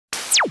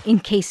in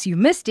case you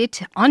missed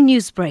it on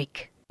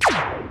Newsbreak.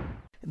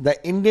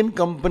 The Indian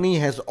company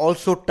has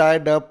also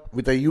tied up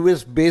with a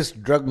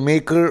US-based drug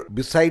maker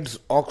besides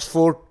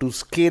Oxford to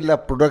scale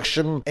up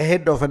production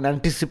ahead of an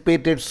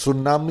anticipated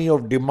tsunami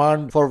of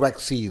demand for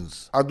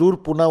vaccines. Adur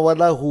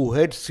Poonawalla, who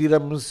heads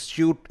Serum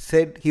Institute,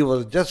 said he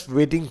was just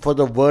waiting for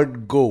the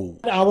word go.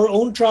 Our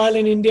own trial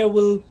in India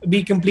will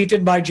be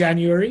completed by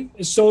January.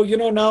 So,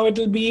 now it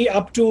will be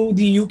up to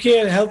the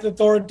UK health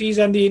authorities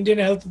and the Indian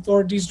health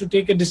authorities to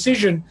take a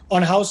decision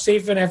on how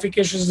safe and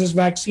efficacious this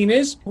vaccine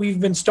is. We've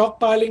been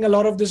stockpiling a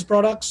lot of this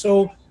product,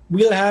 so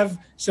we'll have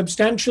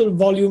substantial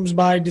volumes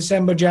by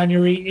December,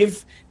 January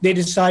if they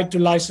decide to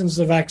license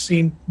the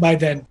vaccine by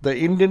then. The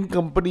Indian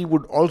company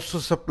would also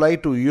supply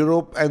to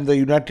Europe and the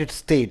United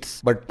States,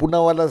 but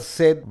Poonawalla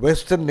said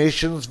Western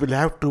nations will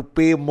have to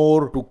pay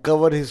more to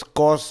cover his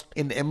costs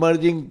in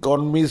emerging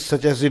economies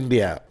such as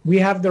India. We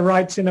have the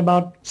rights in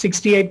about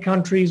 68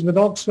 countries with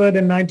Oxford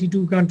and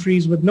 92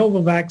 countries with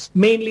Novavax.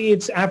 Mainly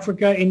it's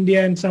Africa,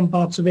 India and some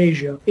parts of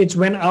Asia. It's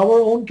when our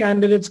own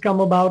candidates come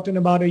about in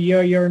about a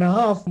year and a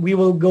half, we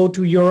will go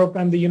to Europe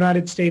and the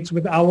United States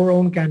with our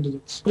own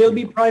candidates. They'll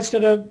be priced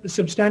at a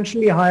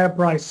substantially higher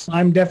price.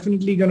 I'm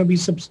definitely going to be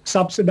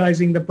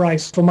subsidizing the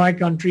price for my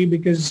country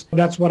because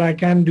that's what I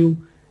can do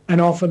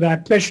and offer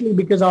that, especially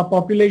because our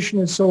population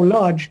is so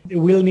large.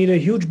 We'll need a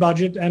huge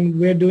budget and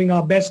we're doing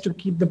our best to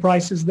keep the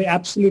prices the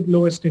absolute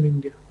lowest in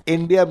India.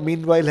 India,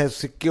 meanwhile, has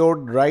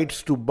secured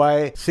rights to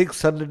buy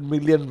 600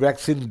 million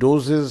vaccine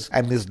doses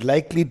and is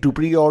likely to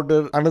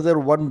pre-order another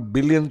 1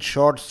 billion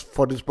shots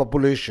for its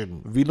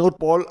population. Vinod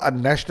Paul, a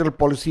national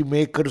policy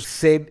maker,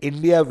 said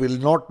India will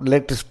not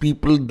let its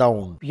people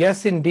down.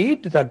 Yes,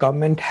 indeed, the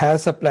government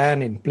has a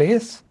plan in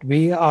place.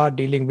 We are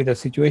dealing with a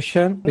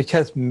situation which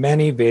has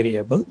many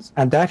variables,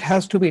 and that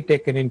has to be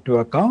taken into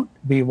account.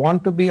 We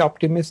want to be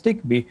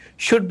optimistic. We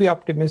should be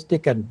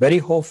optimistic and very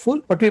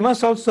hopeful, but we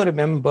must also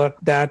remember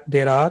that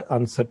there are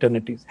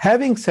uncertainties.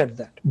 Having said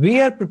that,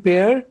 we are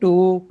prepared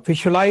to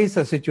visualize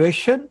a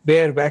situation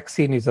where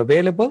vaccine is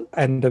available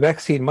and the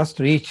vaccine must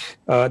reach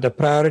the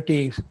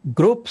priority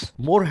groups.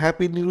 More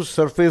happy news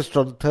surfaced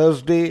on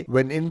Thursday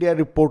when India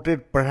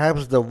reported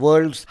perhaps the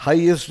world's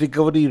highest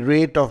recovery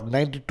rate of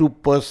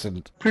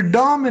 92%.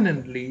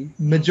 Predominantly,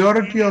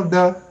 majority of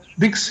the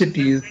big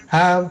cities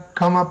have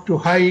come up to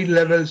high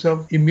levels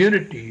of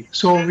immunity.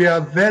 So we are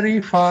very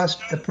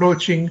fast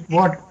approaching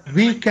what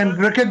we can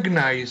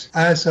recognize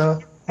as a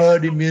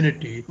herd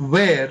immunity,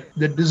 where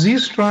the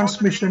disease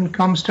transmission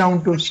comes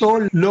down to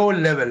so low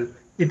level,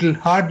 it will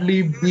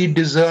hardly be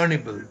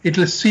discernible. It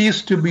will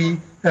cease to be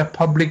a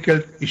public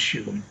health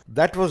issue.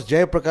 That was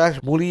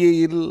Jayaprakash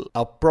Muliyil,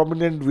 a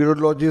prominent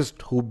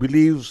virologist who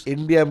believes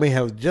India may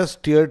have just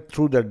steered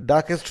through the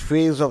darkest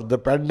phase of the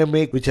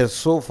pandemic, which has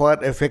so far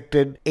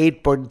affected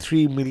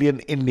 8.3 million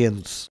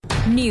Indians.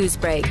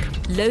 Newsbreak,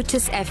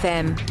 Lotus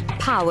FM,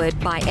 powered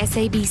by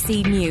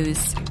SABC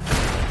News.